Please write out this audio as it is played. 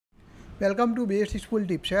Welcome to Bestuseful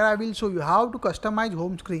Tips. Here I will show you how to customize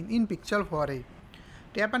home screen in Pixel 4a.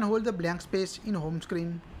 Tap and hold the blank space in home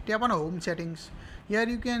screen. Tap on home settings. Here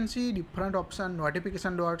you can see different options,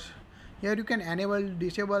 notification dots. Here you can enable,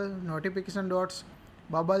 disable notification dots,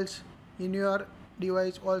 bubbles in your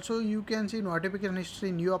device. Also you can see notification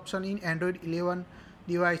history, new option in Android 11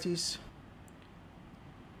 devices.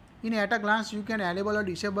 At a glance you can enable or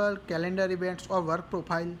disable calendar events or work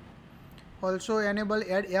profile. Also enable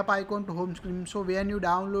add app icon to home screen, so when you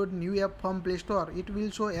download new app from Play Store, it will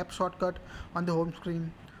show app shortcut on the home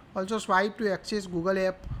screen. Also swipe to access Google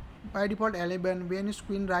app. By default 11, when you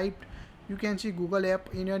screen right, you can see Google app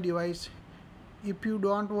in your device. If you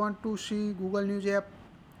don't want to see Google News app,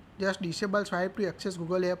 just disable swipe to access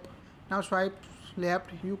Google app. Now swipe left,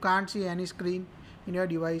 you can't see any screen in your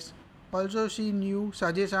device. Also see new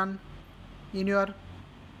suggestion in your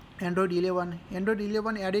Android 11. Android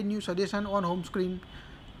 11 added new suggestion on home screen.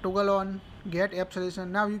 Toggle on get app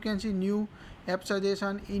suggestion. Now you can see new app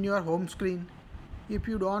suggestion in your home screen. If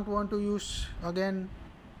you don't want to use, again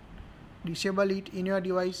disable it in your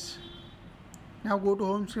device. Now go to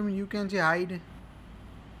home screen, you can see hide.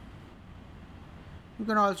 You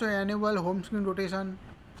can also enable home screen rotation.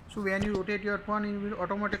 So when you rotate your phone, it will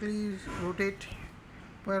automatically rotate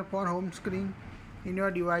your phone home screen in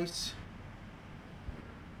your device.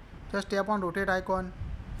 Just tap on rotate icon.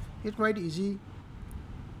 It's quite easy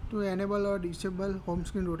to enable or disable home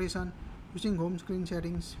screen rotation using home screen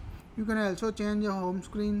settings. You can also change the home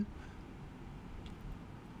screen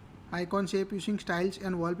icon shape using styles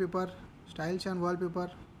and wallpaper.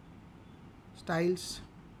 Styles.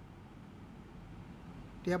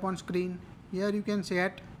 Tap on screen. Here you can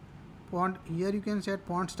set font. Here you can set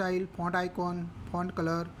font style, font icon, font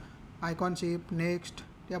color, icon shape. Next,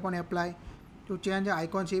 tap on apply to change the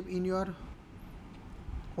icon shape in your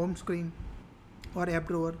home screen or app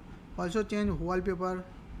drawer. Also change wallpaper,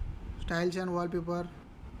 styles and wallpaper.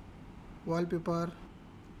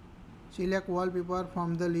 Select wallpaper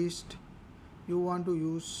from the list you want to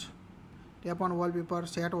use. Tap on wallpaper,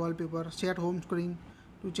 set home screen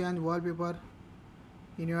to change wallpaper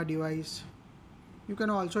in your device. You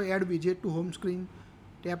can also add widget to home screen.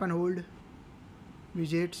 Tap and hold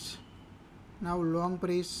widgets. Now long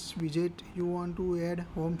press widget you want to add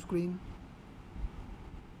home screen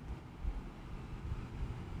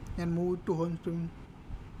and move it to home screen.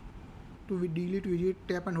 To delete widget,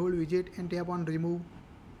 tap and hold widget and tap on remove.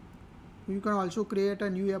 You can also create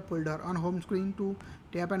a new app folder on home screen. To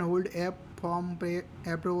tap and hold app from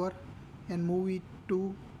app drawer and move it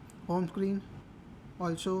to home screen.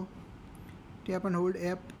 Also tap and hold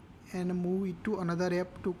app and move it to another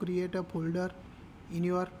app to create a folder in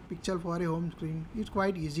your Pixel 4a home screen. It's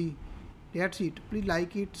quite easy. That's it. Please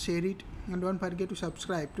like it, share it, and don't forget to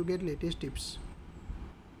subscribe to get latest tips.